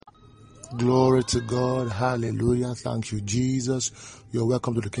Glory to God. Hallelujah. Thank you, Jesus. You're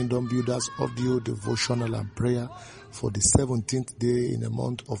welcome to the Kingdom Builders audio devotional and prayer for the 17th day in the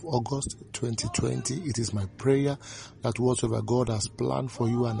month of August 2020. It is my prayer that whatever God has planned for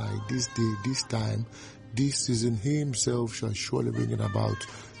you and I this day, this time, this season, He Himself shall surely bring it about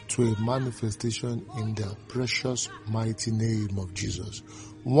to a manifestation in the precious mighty name of Jesus.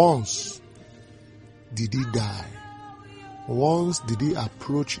 Once did He die. Once did He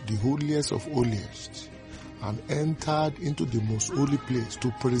approach the holiest of holiest and entered into the most holy place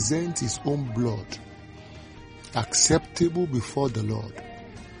to present His own blood acceptable before the Lord,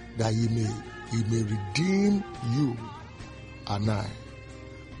 that He may redeem you and I.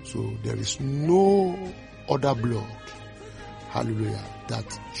 So there is no other blood, hallelujah,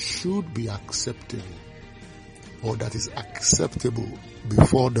 that should be acceptable or that is acceptable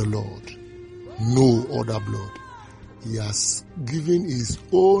before the Lord. No other blood. He has given His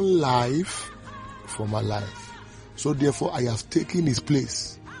own life for my life. So therefore, I have taken His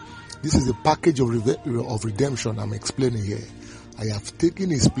place. This is the package of redemption I'm explaining here. I have taken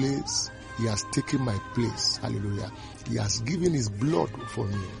His place. He has taken my place. Hallelujah. He has given His blood for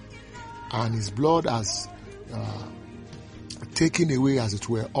me. And His blood has taken away, as it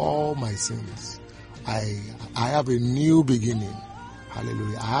were, all my sins. I have a new beginning.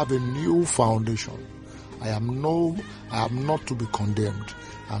 Hallelujah. I have a new foundation. I am not to be condemned.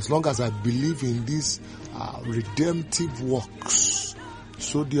 As long as I believe in these redemptive works.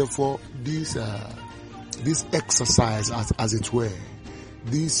 So therefore, this exercise, as it were,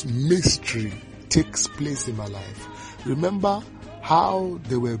 this mystery takes place in my life. Remember how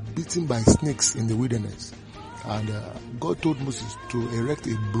they were beaten by snakes in the wilderness, and God told Moses to erect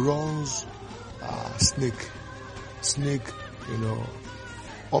a bronze snake,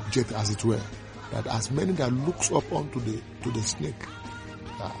 object, as it were. That as many that looks up onto the snake,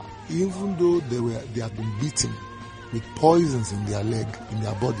 even though they have been beaten with poisons in their leg, in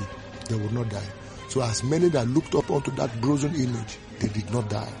their body, they will not die. So as many that looked up onto that brazen image, they did not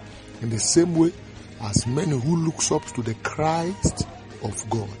die. In the same way, as many who looks up to the Christ of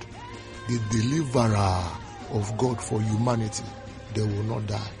God, the deliverer of God for humanity, they will not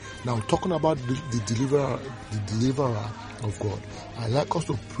die. Now, talking about the deliverer of God, I like us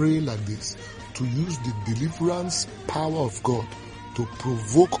to pray like this, to use the deliverance power of God to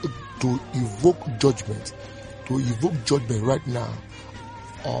evoke judgment right now,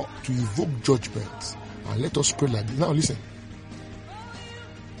 or to evoke judgment. And let us pray like this. Now listen.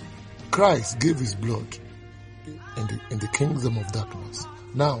 Christ gave His blood in the kingdom of darkness.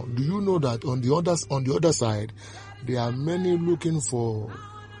 Now, do you know that on the other side, there are many looking for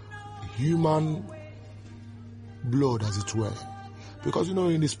human blood, as it were? Because,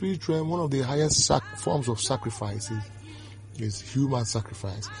 in the spirit realm, one of the highest forms of sacrifice is human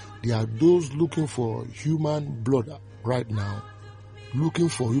sacrifice. There are those looking for human blood right now, looking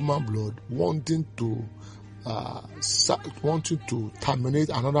for human blood, wanting to terminate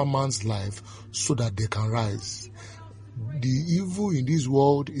another man's life so that they can rise. The evil in this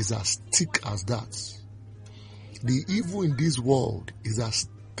world is as thick as that. The evil in this world is as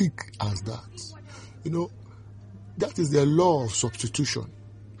thick as that. That is the law of substitution.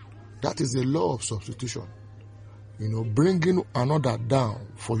 That is the law of substitution. Bringing another down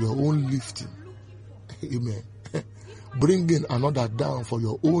for your own lifting. Amen. Bringing another down for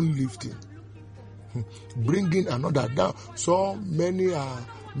your own lifting. Bringing another down. So many are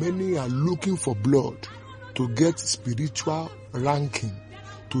looking for blood to get spiritual ranking,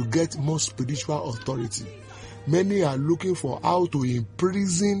 to get more spiritual authority. Many are looking for how to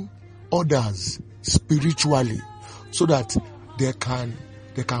imprison others spiritually, so that they can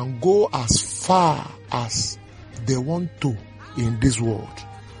go as far as they want to in this world.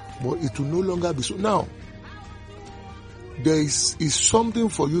 But it will no longer be so. Now, there is something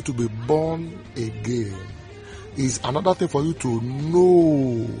for you to be born again. Is another thing for you to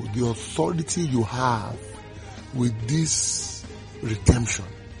know the authority you have with this redemption.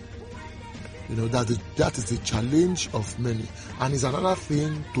 That is the challenge of many. And it's another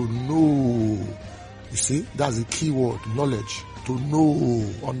thing to know. You see, that's the key word, knowledge. To know,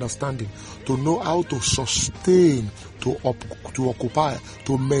 understanding, to know how to sustain, to occupy,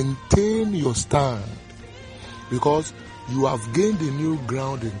 to maintain your stand. Because you have gained a new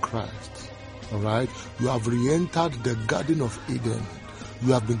ground in Christ. Alright? You have re-entered the Garden of Eden.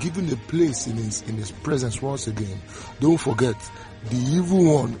 You have been given a place in His presence once again. Don't forget, the evil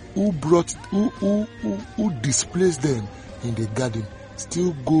one who displaced them in the garden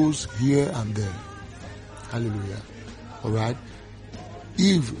still goes here and there. Hallelujah. Alright?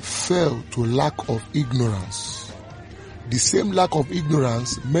 Eve fell to lack of ignorance. the same lack of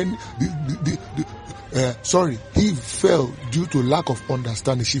ignorance, Eve fell due to lack of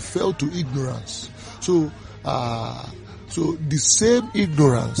understanding. She fell to ignorance. So the same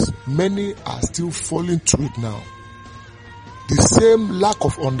ignorance, many are still falling to it now. The same lack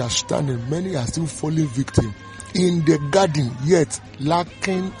of understanding, many are still falling victim in the garden, yet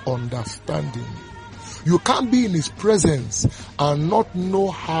lacking understanding. You can't be in his presence and not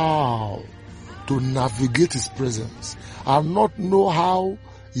know how to navigate his presence, and not know how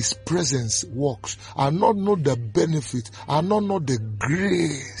his presence works, and not know the benefit, and not know the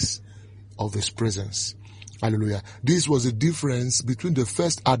grace of his presence. Hallelujah. This was the difference between the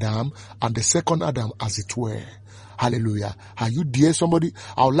first Adam and the second Adam, as it were. Hallelujah. Are you there, somebody?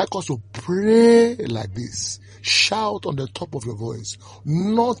 I would like us to pray like this. Shout on the top of your voice.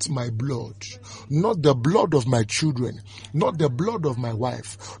 Not my blood, not the blood of my children, not the blood of my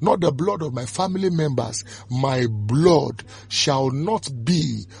wife, not the blood of my family members. My blood shall not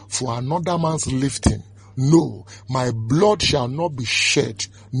be for another man's lifting. No, my blood shall not be shed.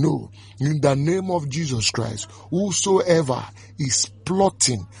 No, in the name of Jesus Christ, whosoever is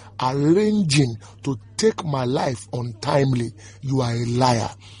plotting, arranging to take my life untimely, you are a liar.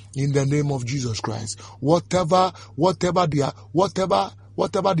 In the name of Jesus Christ, whatever they have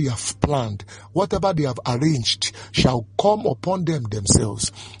planned, whatever they have arranged, shall come upon them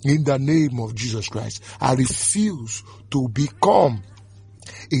themselves. In the name of Jesus Christ, I refuse to become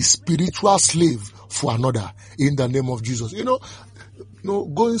a spiritual slave for another. In the name of Jesus,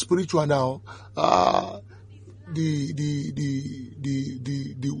 going spiritual now.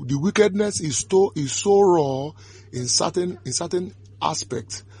 The wickedness is so raw in certain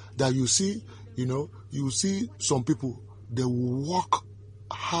aspects that you see some people, they work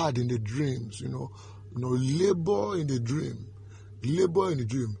hard in the dreams, labor in the dream.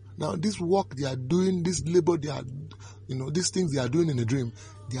 Now this work they are doing, this labor they are, these things they are doing in the dream,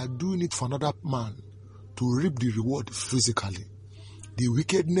 they are doing it for another man to reap the reward physically. The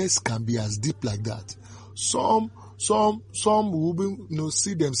wickedness can be as deep like that. Some will be,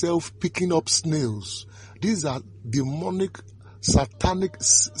 see themselves picking up snails. These are demonic, satanic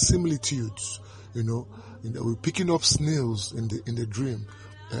similitudes. We're picking up snails in the dream.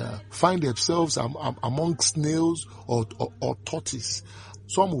 Find themselves among snails or tortoise.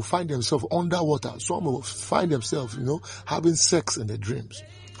 Some will find themselves underwater. Some will find themselves, having sex in their dreams.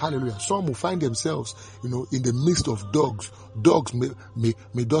 Hallelujah. Some will find themselves, in the midst of dogs. Dogs may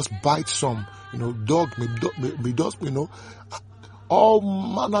just bite some. Dog may just, all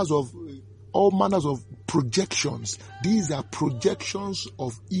manners of projections. These are projections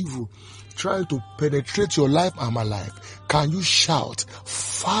of evil trying to penetrate your life and my life. Can you shout,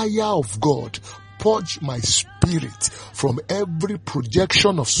 fire of God, purge my spirit from every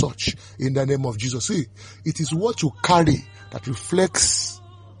projection of such in the name of Jesus? See, it is what you carry that reflects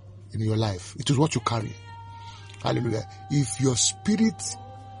in your life. It is what you carry. Hallelujah. If your spirit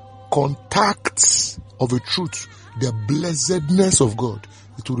contacts of a truth, the blessedness of God,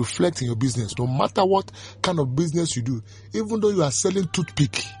 it will reflect in your business. No matter what kind of business you do, even though you are selling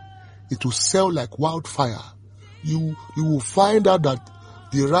toothpick, it will sell like wildfire. You will find out that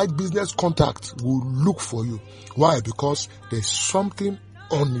the right business contact will look for you. Why? Because there's something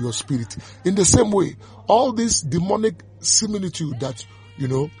on your spirit. In the same way, all this demonic similitude that,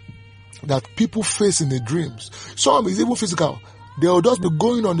 that people face in their dreams. Some is even physical. They'll just be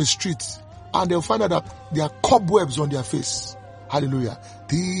going on the streets and they'll find out that there are cobwebs on their face. Hallelujah.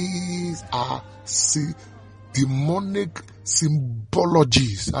 These are demonic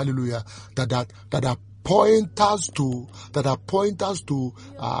symbologies. Hallelujah. That are pointers to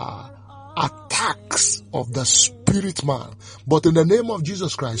attacks of the spirit man. But in the name of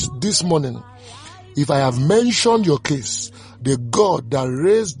Jesus Christ, this morning, if I have mentioned your case, the God that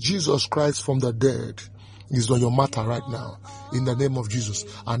raised Jesus Christ from the dead is on your matter right now, in the name of Jesus.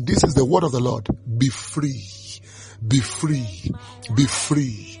 And this is the word of the Lord. Be free, be free, be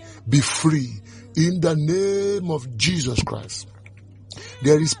free, be free, in the name of Jesus Christ.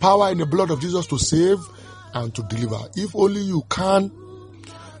 There is power in the blood of Jesus to save and to deliver. If only you can,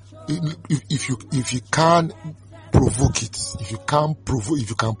 if you can provoke it. If you can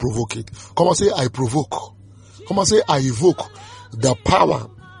provoke it. Come on, say, I provoke. Come on, say, I evoke the power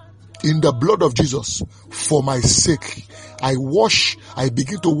in the blood of Jesus for my sake. I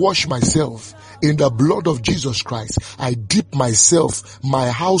begin to wash myself in the blood of Jesus Christ. I dip myself, my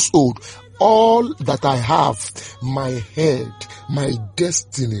household, all that I have, my head, my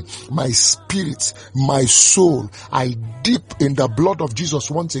destiny, my spirit, my soul, I dip in the blood of Jesus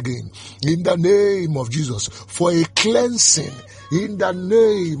once again, in the name of Jesus, for a cleansing In the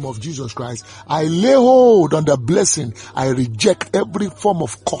name of Jesus Christ, I lay hold on the blessing. I reject every form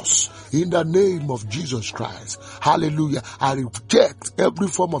of curse. In the name of Jesus Christ. Hallelujah. I reject every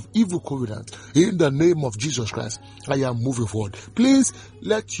form of evil covenant. In the name of Jesus Christ, I am moving forward. Please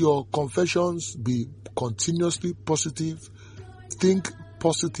let your confessions be continuously positive. Think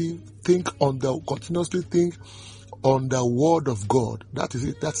positive. Continuously think on the word of God. That is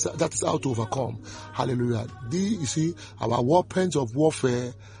it. That is how to overcome. Hallelujah. You see, our weapons of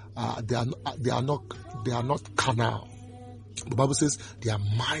warfare, they are not carnal. The Bible says they are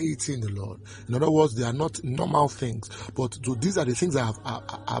mighty in the Lord. In other words, they are not normal things. But so these are the things I've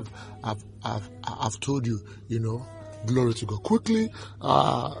told you. Glory to God. Quickly,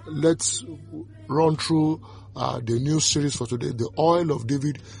 let's run through the new series for today, the Oil of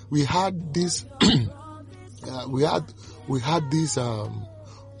David. We had this. We had this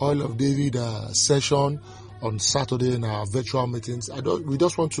Oil of David session on Saturday in our virtual meetings. We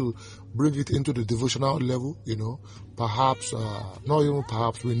just want to bring it into the devotional level, perhaps, not even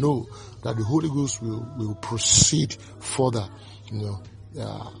perhaps, we know that the Holy Ghost will proceed further,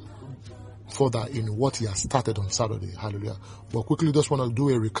 further in what he has started on Saturday. Hallelujah. But quickly, just want to do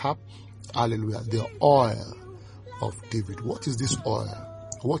a recap. Hallelujah. The oil of David. What is this oil?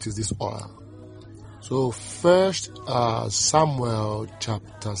 What is this oil? So first, Samuel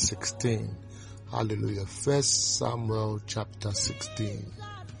chapter 16. Hallelujah. First Samuel chapter 16.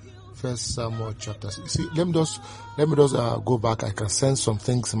 First Samuel chapter 16. See, let me just go back. I can sense some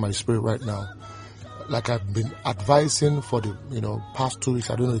things in my spirit right now. Like I've been advising for the, past 2 weeks.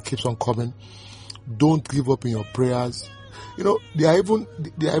 I don't know, it keeps on coming. Don't give up in your prayers. There are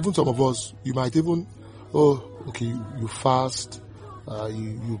even some of us, you might even, you fast,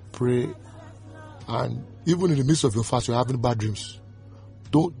 you pray, and even in the midst of your fast, you're having bad dreams.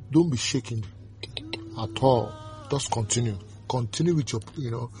 Don't be shaken at all. Just continue. Continue with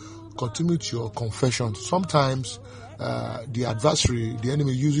your confession. Sometimes the adversary, the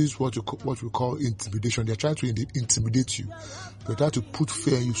enemy, uses what we call intimidation. They're trying to intimidate you. They're trying to put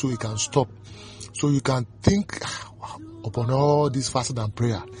fear in you so you can stop. So you can think upon all this fasting and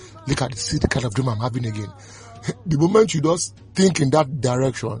prayer. See the kind of dream I'm having again. The moment you just think in that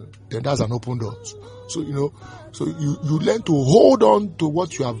direction, then that's an open door. So, so you learn to hold on to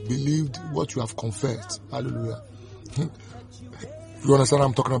what you have believed, what you have confessed. Hallelujah. You understand what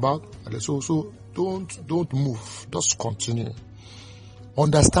I'm talking about? So don't move. Just continue.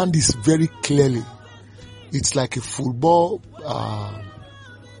 Understand this very clearly. It's like a football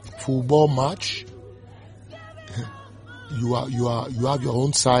match. You have your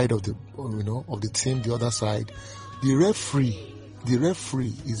own side of the of the team, the other side. The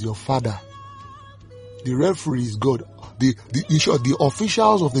referee is your father. The referee is God. In short, the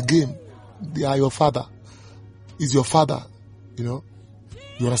officials of the game, they are your father. Is your father. You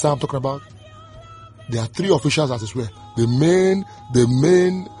understand what I'm talking about? There are 3 officials as well. The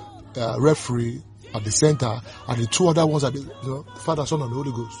main referee at the center, and the 2 other ones are the Father, Son, and the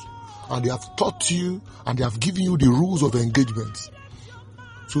Holy Ghost. And they have taught you, and they have given you the rules of engagement.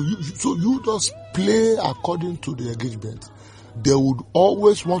 So you just play according to the engagement. They would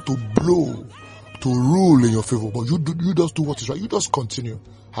always want to blow, to rule in your favor, but you just do what is right. You just continue.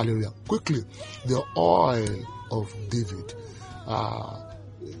 Hallelujah. Quickly, the oil of David.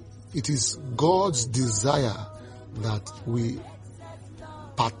 It is God's desire that we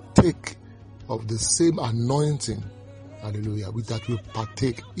partake of the same anointing. Hallelujah. With that we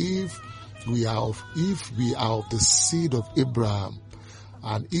partake if we are of the seed of Abraham,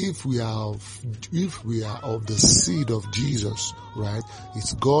 and if we are of the seed of Jesus, right?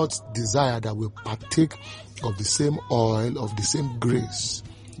 It's God's desire that we partake of the same oil, of the same grace.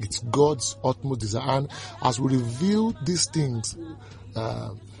 It's God's utmost desire. And as we reveal these things,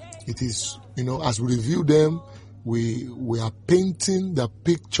 it is, as we reveal them, we are painting the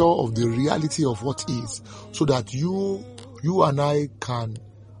picture of the reality of what is, so that you and I can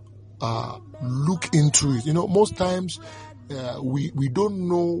look into it. Most times we don't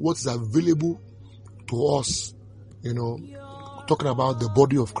know what is available to us. Talking about the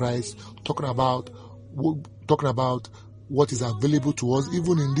body of Christ, talking about what is available to us,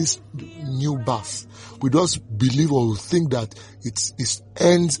 even in this new birth. We just believe or think that it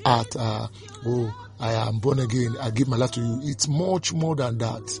ends at I am born again, I give my life to you. It's much more than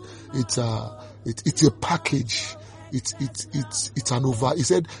that. It's a package. It's an over. He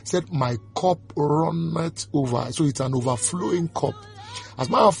said my cup runneth over. So it's an overflowing cup. As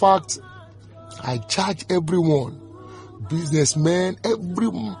a matter of fact, I charge everyone, businessmen,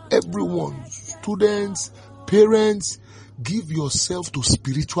 everyone, students, parents, give yourself to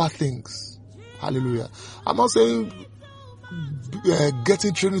spiritual things. Hallelujah. I'm not saying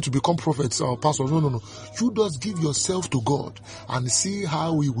getting training to become prophets or pastors. No. You just give yourself to God and see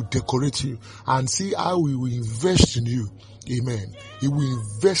how He will decorate you and see how He will invest in you. Amen. He will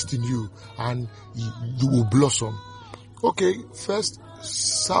invest in you and you will blossom. Okay, first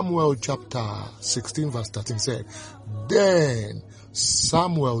Samuel chapter 16 verse 13 said, then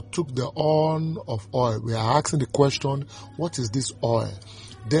Samuel took the horn of oil. We are asking the question, what is this oil?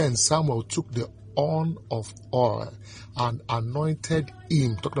 Then Samuel took the horn of oil and anointed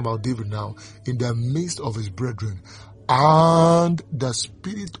him, talking about David now, in the midst of his brethren. And the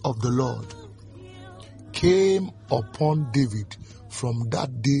Spirit of the Lord came upon David from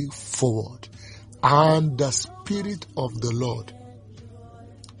that day forward. And the Spirit of the Lord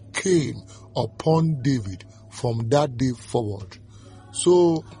came upon David from that day forward.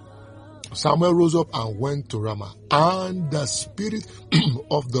 So Samuel rose up and went to Ramah, and the Spirit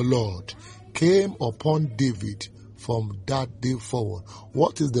of the Lord came upon David from that day forward.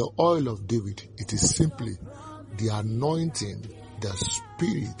 What is the oil of David? It is simply the anointing, the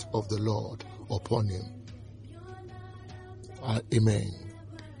Spirit of the Lord upon him. Amen.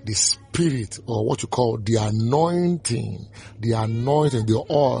 The Spirit, or what you call the anointing, the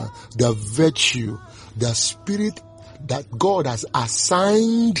oil, the virtue, the Spirit that God has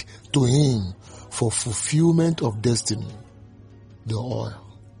assigned to him for fulfillment of destiny. The oil.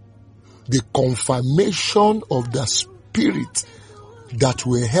 The confirmation of the Spirit that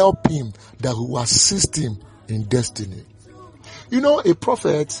will help him, that will assist him in destiny. You know, a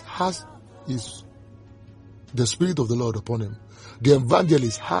prophet has the Spirit of the Lord upon him. The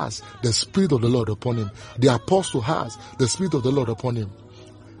evangelist has the Spirit of the Lord upon him. The apostle has the Spirit of the Lord upon him.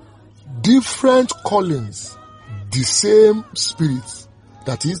 Different callings, the same Spirit.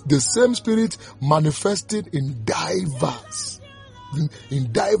 That is, the same Spirit manifested in diverse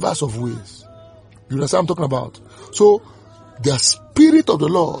of ways. You understand what I'm talking about? So, the Spirit of the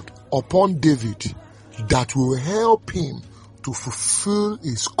Lord upon David that will help him to fulfill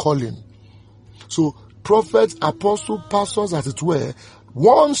his calling. So, prophets, apostles, pastors, as it were,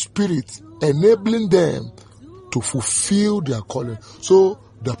 one Spirit enabling them to fulfill their calling. So,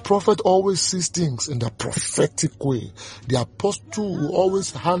 the prophet always sees things in the prophetic way. The apostle always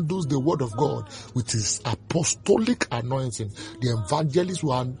handles the word of God with his apostolic anointing. The evangelist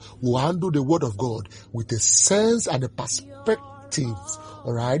will handle the word of God with a sense and a perspective,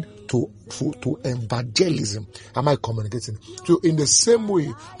 all right, to evangelism. Am I communicating? So in the same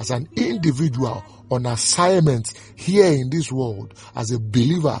way as an individual on assignment here in this world, as a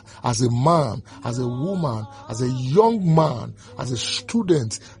believer, as a man, as a woman, as a young man, as a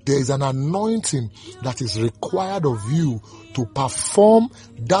student, there is an anointing that is required of you to perform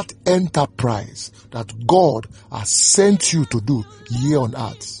that enterprise that God has sent you to do here on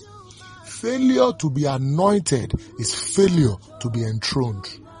earth. Failure to be anointed is failure to be enthroned.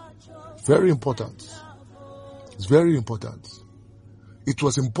 Very important. It's very important. It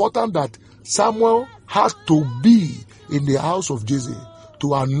was important that Samuel had to be in the house of Jesse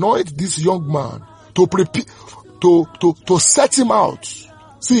to anoint this young man, to prepare, to set him out.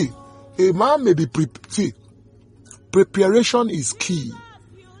 See, a man may be preparation is key.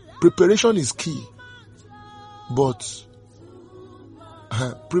 Preparation is key. But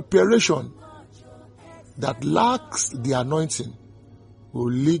preparation that lacks the anointing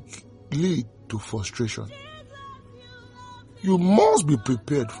will lead to frustration. You must be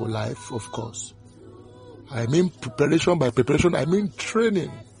prepared for life, of course. I mean preparation. By preparation, I mean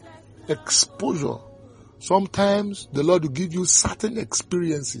training, exposure. Sometimes the Lord will give you certain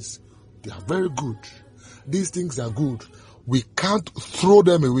experiences. They are very good. These things are good. We can't throw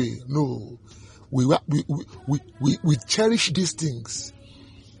them away. No. We cherish these things.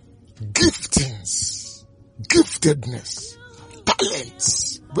 Giftings, giftedness,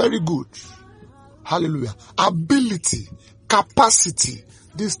 talents. Very good. Hallelujah. Ability, capacity.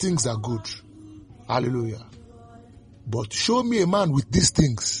 These things are good. Hallelujah. But show me a man with these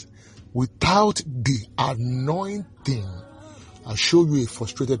things without the anointing. I'll show you a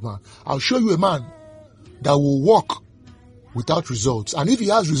frustrated man. I'll show you a man that will walk without results. And if he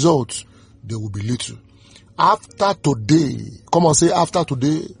has results, there will be little. After today, come on, say after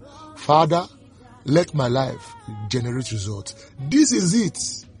today, Father, let my life generate results. This is it.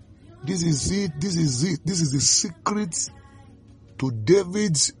 This is it. This is it. This is the secret to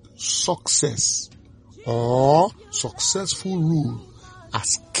David's success or successful rule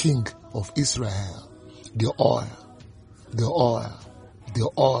as king of Israel. The oil, the oil, the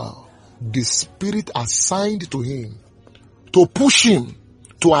oil, the Spirit assigned to him to push him,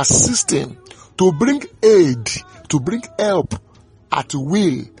 to assist him, to bring aid, to bring help at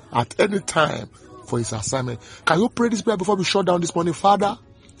will, at any time for his assignment. Can you pray this prayer before we shut down this morning? Father,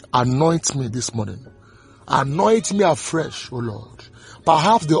 anoint me this morning. Anoint me afresh, oh Lord.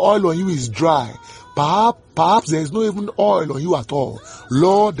 Perhaps the oil on you is dry. Perhaps there is no even oil on you at all.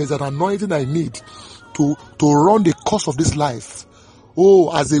 Lord, there's an anointing I need to run the course of this life.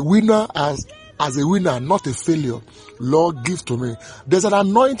 Oh, as a winner, as a winner, not a failure. Lord, give to me. There's an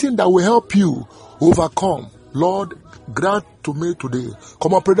anointing that will help you overcome. Lord, grant to me today.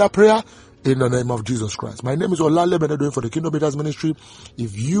 Come on, pray that prayer in the name of Jesus Christ. My name is Olale Benedoing for the Kingdom Builders Ministry.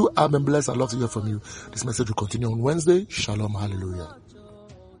 If you have been blessed, I'd love to hear from you. This message will continue on Wednesday. Shalom, hallelujah.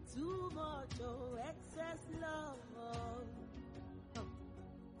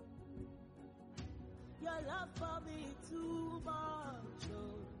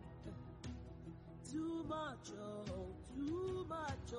 Too much, oh, too much.